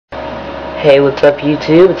Hey, what's up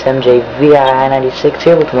YouTube? It's MJVI96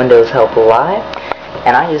 here with Windows Help Live,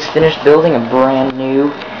 and I just finished building a brand new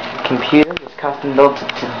computer. Just custom built it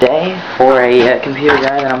today for a computer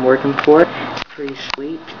guy that I'm working for. It's pretty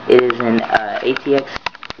sweet. It is an ATX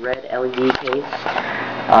red LED case.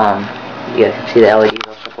 You guys can see the LEDs.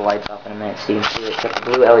 I'll shut the lights off in a minute so you can see it. It's got the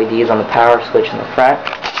blue LEDs on the power switch in the front.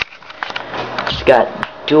 It's got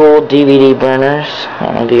dual DVD burners. I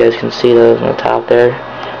don't know if you guys can see those on the top there.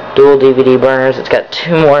 Dual DVD burners. It's got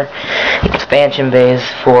two more expansion bays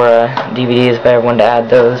for DVDs if I ever wanted to add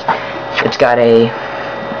those. It's got a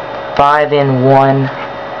 5-in-1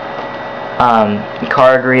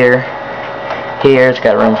 card reader here. It's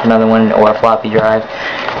got room for another one or a floppy drive.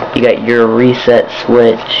 You got your reset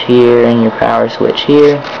switch here and your power switch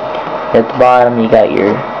here. At the bottom you got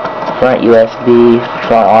your front USB,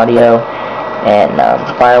 front audio, and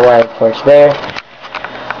Firewire, of course, there.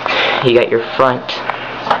 You got your front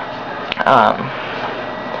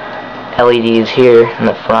LEDs here in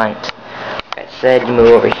the front. Like I said, you move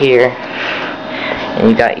over here and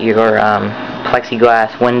you got your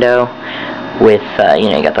plexiglass window with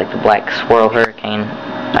you got like the black swirl hurricane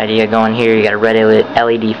idea going here. You got a red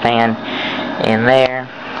LED fan in there.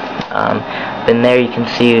 In there you can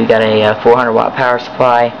see you got a 400-watt power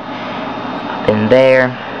supply. Up in there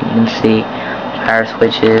you can see power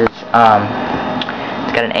switches. It's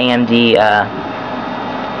got an AMD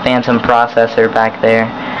Phantom processor back there.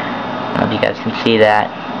 I don't know if you guys can see that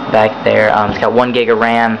back there. It's got 1 gig of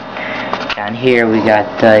RAM. Down here we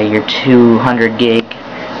got your 200 gig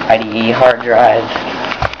IDE hard drive.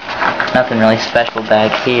 Nothing really special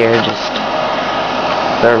back here, just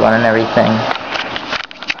they're running everything.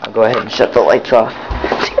 I'll go ahead and shut the lights off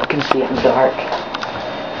so you can see it in the dark.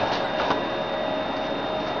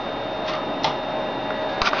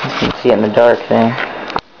 You can see it in the dark there.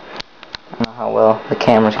 I don't know how well the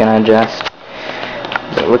camera's going to adjust.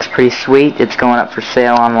 But it looks pretty sweet. It's going up for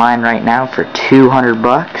sale online right now for $200.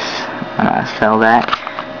 I'm going to sell that.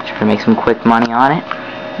 Try to make some quick money on it.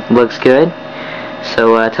 It looks good.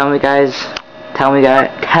 So tell me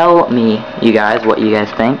you guys what you guys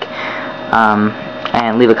think.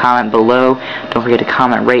 And leave a comment below. Don't forget to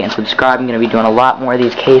comment, rate, and subscribe. I'm going to be doing a lot more of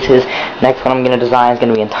these cases. Next one I'm going to design is going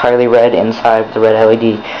to be entirely red inside with the red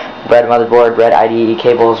LED. Red motherboard, red IDE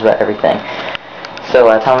cables, red everything. So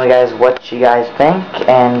tell me guys what you guys think,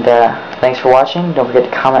 and thanks for watching. Don't forget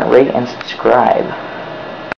to comment, rate, and subscribe.